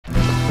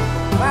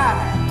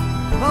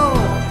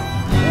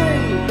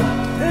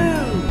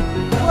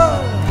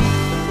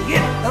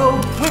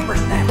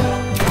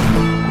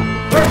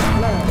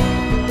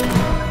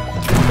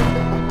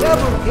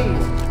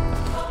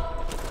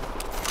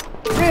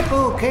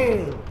Triple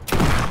kill.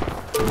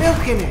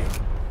 Milking it.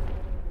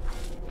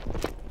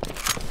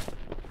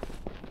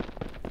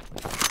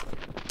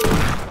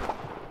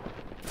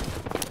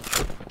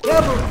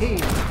 Double kill.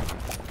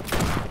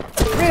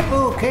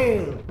 Triple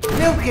kill.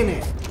 Milking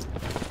it.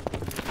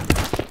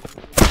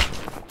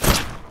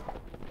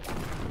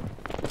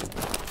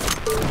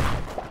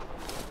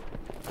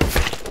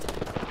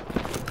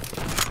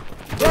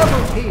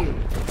 Double kill.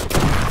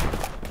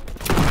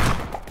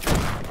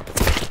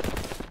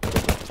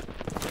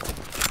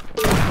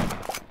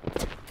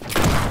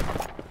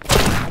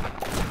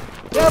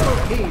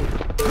 Double kill.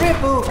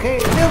 Triple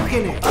kill.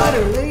 Milking it.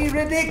 Utterly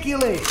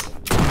ridiculous.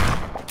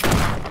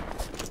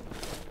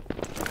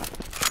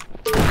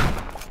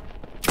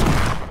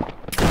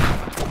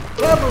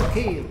 Double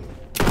kill.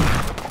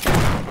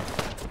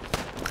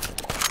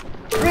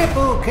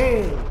 Triple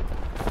kill.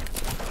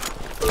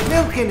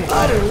 Milking it.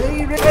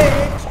 Utterly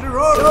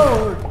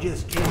extraordinary.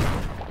 Just kill.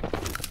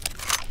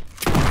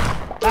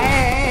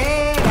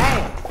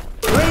 Bad.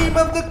 Cream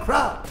of the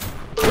crop.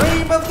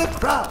 Cream of the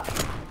crop.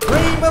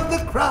 Cream of the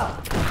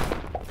crop.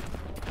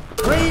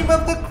 Cream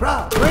of the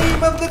crop.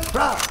 Cream of the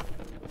crop.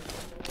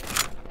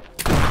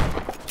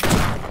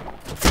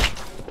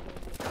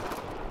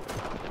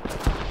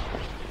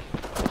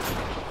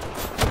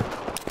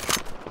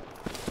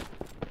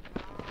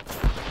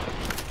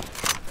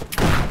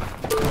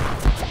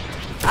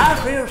 I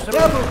feel some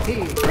double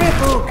kill,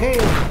 triple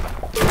kill,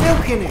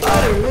 milking it,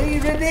 utterly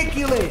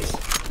ridiculous.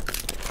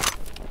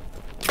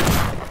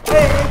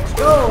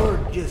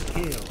 Gorgeous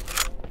kill.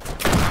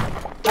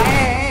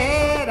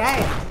 Bad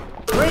ass,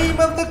 cream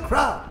of the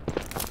crop.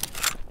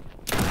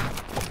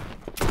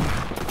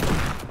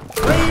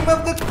 Cream of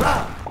the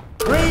crop,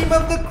 cream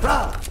of the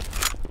crop,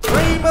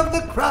 cream of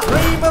the crop,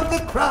 cream of the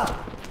crop,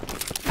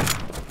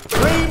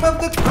 cream of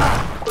the crop,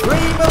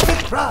 cream of the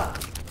crop,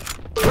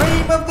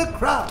 cream of the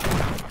crop.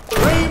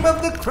 Cream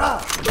of the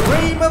crop,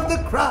 cream of the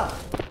crop,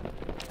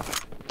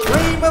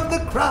 cream of the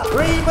crop,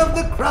 cream of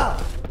the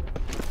crop,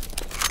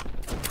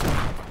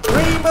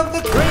 cream of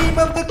the cream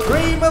of the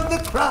cream of the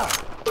crop,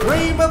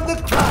 cream of the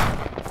crop,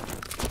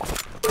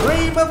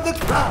 cream of the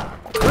crop,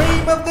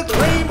 cream of the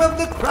cream of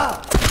the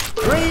crop,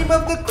 cream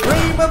of the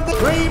cream of the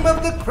cream of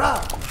the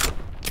crop,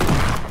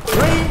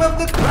 cream of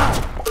the crop,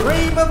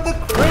 cream of the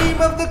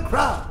cream of the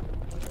crop,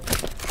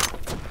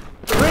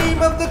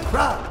 cream of the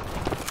crop.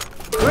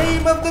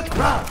 Cream of the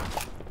crop.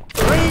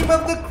 Cream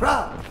of the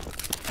crop.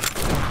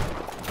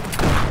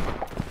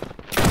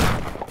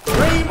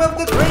 Cream of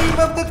the cream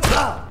of the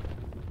crop.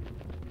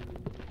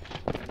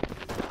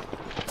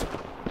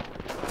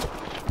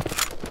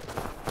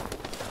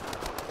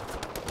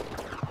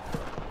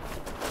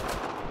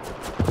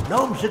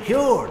 Gnome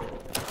secured.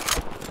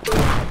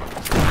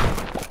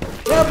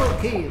 Double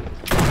kill.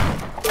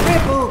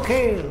 Triple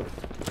kill.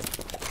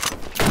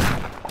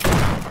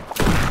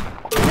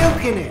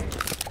 Milking it.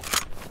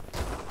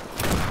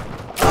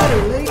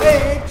 Utterly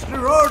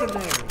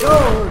extraordinary.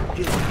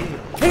 Gorgeous kill.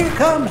 Here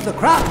comes the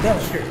crop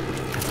duster.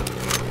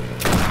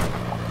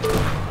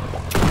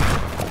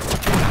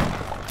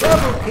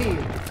 Double kill.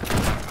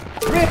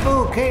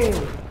 Triple kill.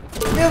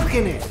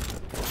 Milking it.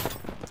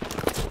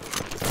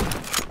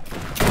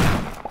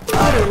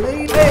 Utterly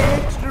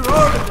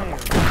extraordinary.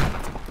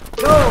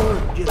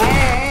 Gorgeous.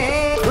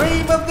 Bad.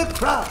 Cream of the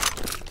crop.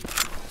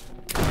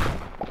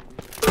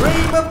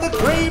 Cream of the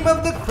cream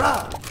of the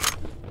crop.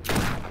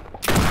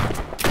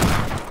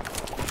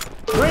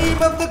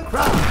 Cream of the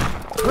crop,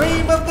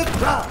 cream of the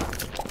crop,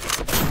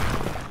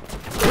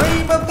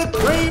 cream of the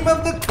cream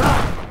of the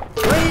crop,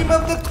 cream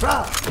of the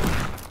crop,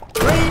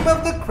 cream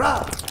of the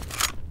crop,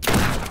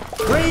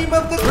 cream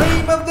of the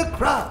cream of the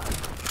crop,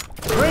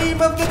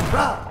 cream of the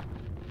crop,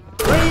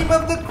 cream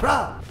of the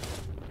crop,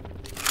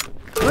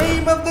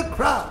 cream of the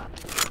crop,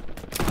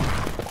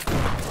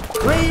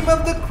 cream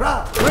of the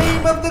crop,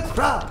 cream of the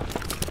crop.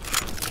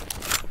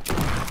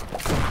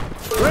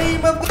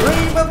 Cream of the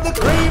cream of the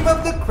cream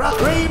of the crop.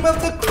 Cream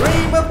of the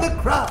cream of the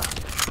crop.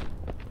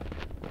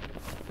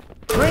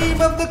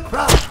 Cream of the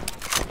crop.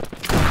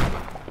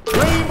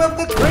 Cream of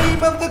the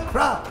cream of the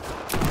crop.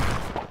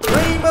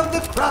 Cream of the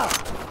crop.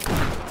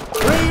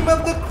 Cream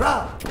of the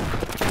crop.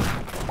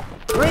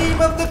 Cream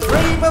of the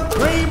cream of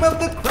cream of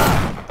the crop.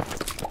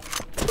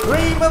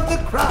 Cream of the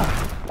crop.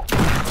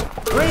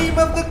 Cream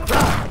of the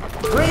crop.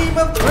 Cream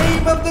of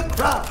the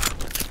crop.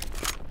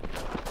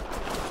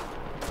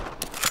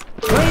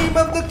 Cream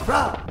of the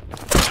crop.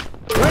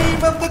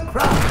 Cream of the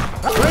crop.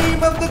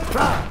 Cream of the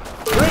crop.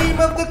 Cream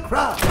of the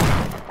crop.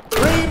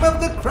 Cream of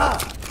the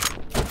crop.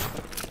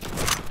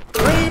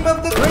 Cream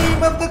of the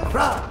cream of the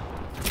crop.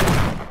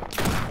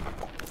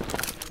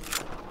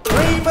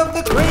 Cream of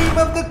the cream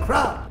of the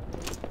crop.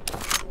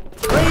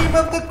 Cream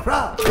of the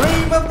crop.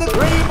 Cream of the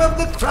cream of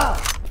the crop.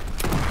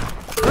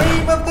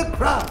 Cream of the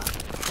crop.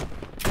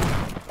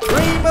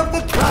 Cream of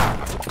the crop.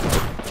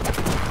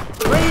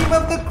 Cream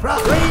of the crop.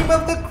 Cream of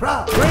the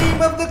crop.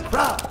 Cream of the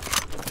crop.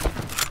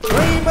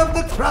 Cream of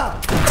the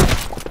crop.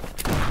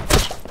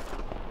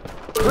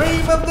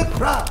 Cream of the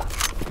crop.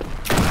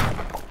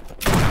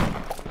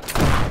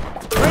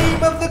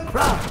 Cream of the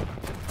crop.